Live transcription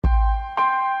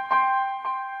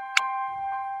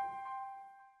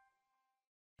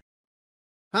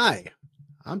Hi,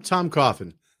 I'm Tom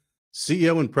Coffin,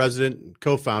 CEO and President and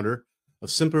co-founder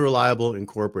of Simply Reliable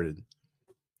Incorporated.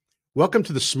 Welcome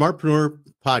to the smartPRENEUR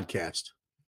podcast.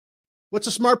 What's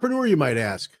a smartPRENEUR, you might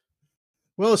ask?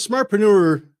 Well, a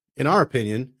smartPRENEUR, in our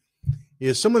opinion,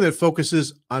 is someone that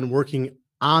focuses on working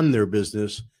on their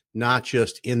business, not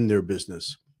just in their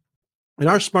business. And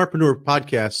our smartPRENEUR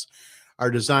podcasts are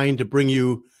designed to bring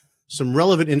you some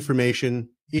relevant information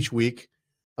each week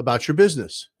about your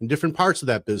business and different parts of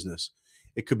that business.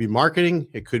 It could be marketing,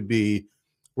 it could be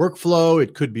workflow,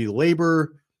 it could be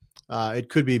labor, it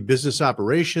could be business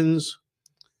operations,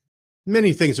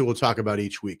 many things that we'll talk about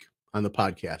each week on the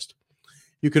podcast.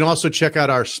 You can also check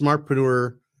out our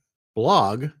smartPRENEUR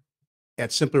blog at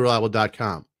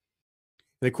simplyreliable.com.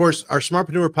 And of course, our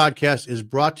smartPRENEUR podcast is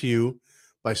brought to you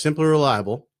by Simply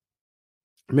Reliable,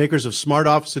 makers of Smart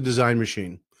Office and Design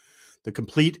Machine, the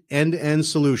complete end-to-end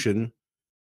solution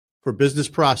for business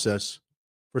process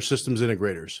for systems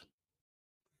integrators.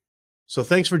 So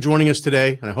thanks for joining us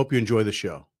today, and I hope you enjoy the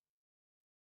show.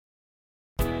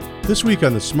 This week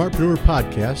on the smartPRENEUR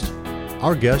podcast,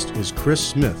 our guest is Chris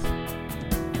Smith.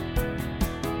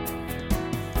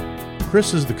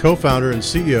 Chris is the co-founder and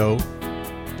CEO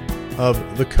of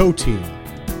the Co-Team.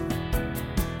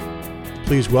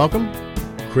 Please welcome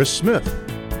Chris Smith.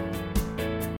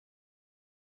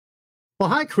 Well,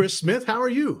 hi, Chris Smith. How are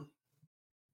you?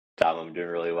 Tom, I'm doing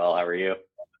really well. How are you?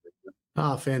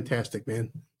 Ah, fantastic,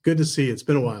 man. Good to see you. It's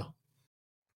been a while.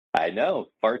 I know,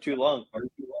 far too long.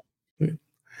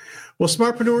 Well,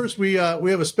 smartPRENEURs, we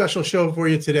have a special show for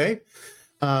you today.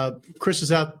 Chris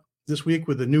is out this week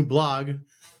with a new blog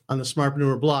on the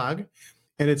smartPRENEUR blog,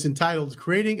 and it's entitled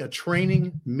 "Creating a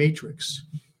Training Matrix."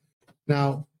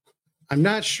 Now, I'm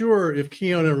not sure if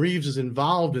Keanu Reeves is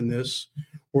involved in this,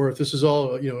 or if this is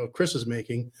all Chris is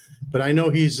making, but I know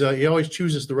he always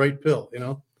chooses the right pill,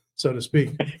 so to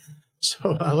speak.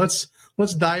 So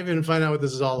let's dive in and find out what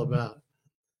this is all about.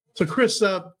 So Chris,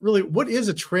 really, what is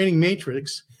a training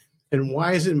matrix, and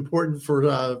why is it important for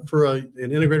an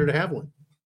integrator to have one?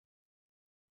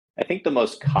 I think the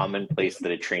most common place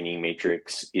that a training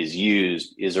matrix is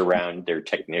used is around their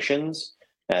technicians.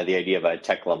 The idea of a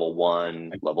tech level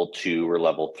 1, level 2, or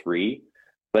level 3.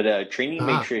 But a training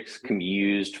matrix can be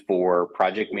used for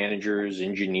project managers,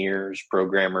 engineers,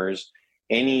 programmers,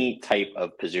 any type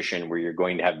of position where you're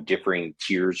going to have differing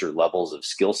tiers or levels of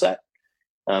skill set.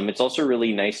 It's also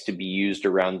really nice to be used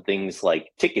around things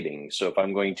like ticketing. So if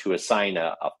I'm going to assign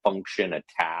a function, a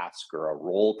task, or a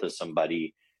role to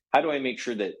somebody, how do I make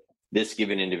sure that this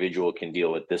given individual can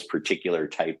deal with this particular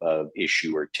type of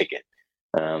issue or ticket?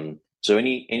 So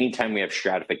anytime we have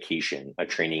stratification, a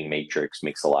training matrix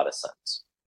makes a lot of sense.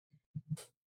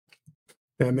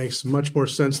 That makes much more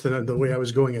sense than the way I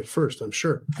was going at first, I'm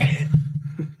sure.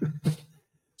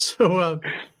 So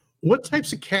what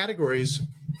types of categories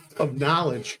of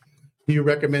knowledge do you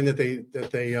recommend that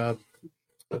they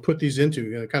put these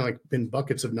into, kind of like in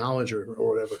buckets of knowledge or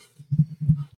whatever?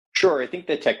 Sure. I think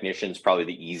the technician is probably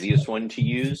the easiest one to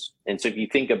use. And so if you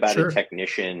think about a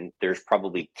technician, there's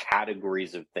probably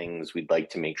categories of things we'd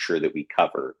like to make sure that we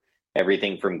cover.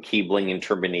 Everything from cabling and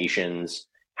terminations,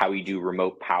 how we do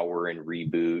remote power and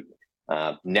reboot,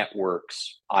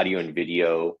 networks, audio and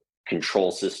video,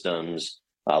 control systems,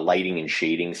 lighting and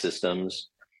shading systems.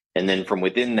 And then from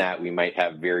within that, we might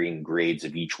have varying grades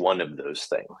of each one of those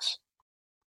things.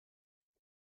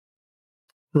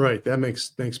 Right. That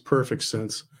makes perfect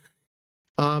sense.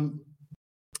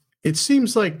 It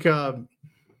seems like that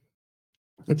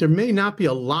there may not be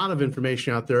a lot of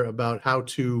information out there about how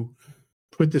to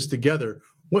put this together.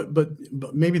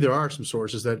 But maybe there are some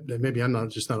sources that maybe I'm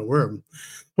not aware of.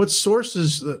 What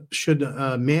sources should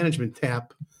management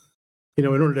tap, in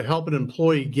order to help an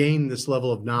employee gain this level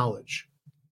of knowledge?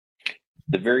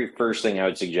 The very first thing I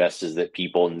would suggest is that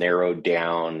people narrow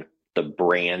down the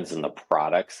brands and the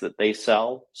products that they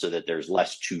sell so that there's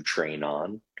less to train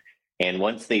on. And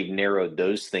once they've narrowed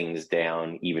those things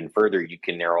down even further, you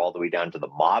can narrow all the way down to the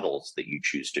models that you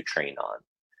choose to train on.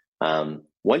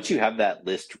 Once you have that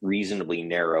list reasonably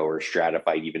narrow or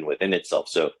stratified even within itself,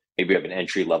 so maybe we have an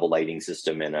entry-level lighting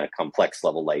system and a complex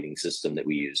level lighting system that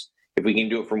we use. If we can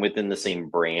do it from within the same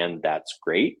brand, that's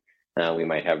great. We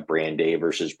might have brand A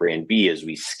versus brand B as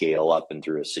we scale up and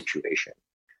through a situation.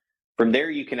 From there,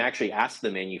 you can actually ask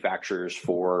the manufacturers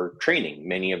for training.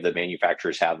 Many of the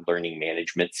manufacturers have learning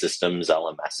management systems,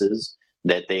 LMSs,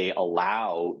 that they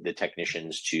allow the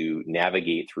technicians to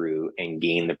navigate through and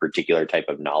gain the particular type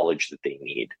of knowledge that they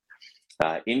need.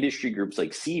 Industry groups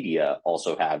like CEDIA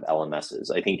also have LMSs.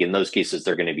 I think in those cases,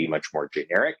 they're going to be much more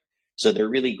generic. So they're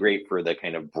really great for the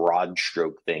kind of broad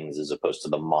stroke things as opposed to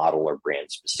the model or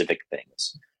brand specific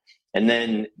things. And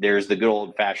then there's the good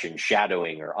old fashioned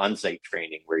shadowing or on-site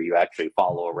training where you actually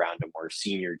follow around a more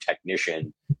senior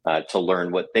technician to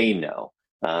learn what they know.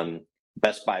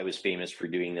 Best Buy was famous for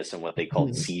doing this in what they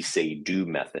called see, say, do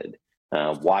method.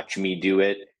 Watch me do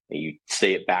it, and you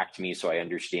say it back to me so I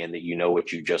understand that you know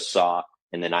what you just saw,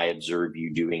 and then I observe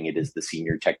you doing it as the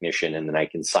senior technician, and then I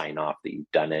can sign off that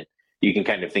you've done it. You can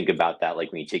kind of think about that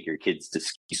like when you take your kids to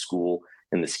ski school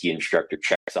and the ski instructor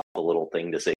checks off a little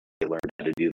thing to say they learned how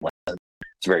to do the lesson.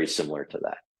 It's very similar to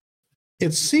that.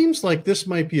 It seems like this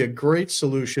might be a great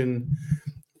solution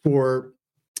for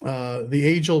the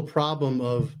age-old problem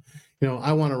of,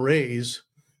 I want to raise,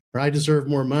 or I deserve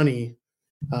more money.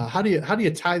 How do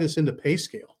you tie this into pay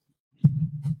scale?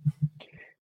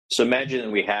 So imagine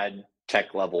that we had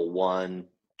tech level 1,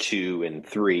 2, and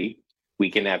 3. We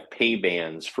can have pay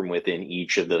bands from within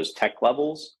each of those tech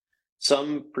levels.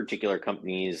 Some particular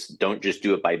companies don't just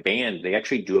do it by band, they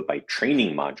actually do it by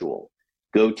training module.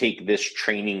 Go take this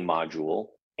training module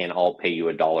and I'll pay you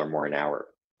 $1 more an hour.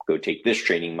 Go take this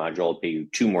training module, I'll pay you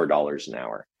 $2 more an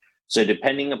hour. So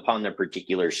depending upon the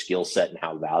particular skill set and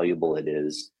how valuable it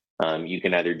is, you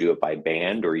can either do it by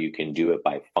band or you can do it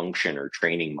by function or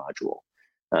training module.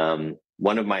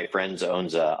 One of my friends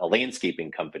owns a landscaping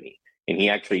company, and he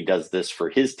actually does this for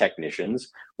his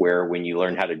technicians, where when you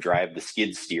learn how to drive the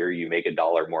skid steer, you make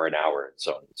 $1 more an hour, and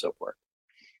so on and so forth.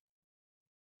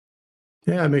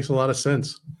 Yeah, it makes a lot of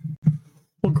sense.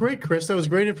 Well, great, Chris. That was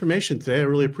great information today. I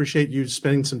really appreciate you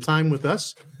spending some time with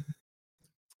us.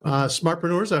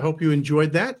 Smartpreneurs, I hope you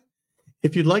enjoyed that.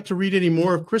 If you'd like to read any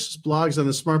more of Chris's blogs on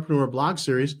the Smartpreneur blog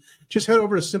series, just head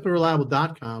over to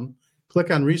simplyreliable.com, click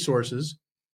on resources,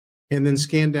 and then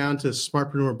scan down to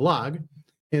Smartpreneur blog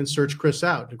and search Chris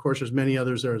out. Of course, there's many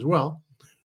others there as well.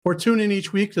 Or tune in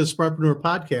each week to the Smartpreneur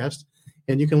podcast,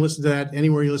 and you can listen to that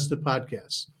anywhere you listen to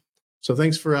podcasts. So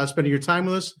thanks for spending your time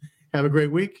with us. Have a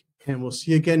great week, and we'll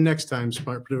see you again next time,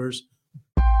 Smartpreneurs.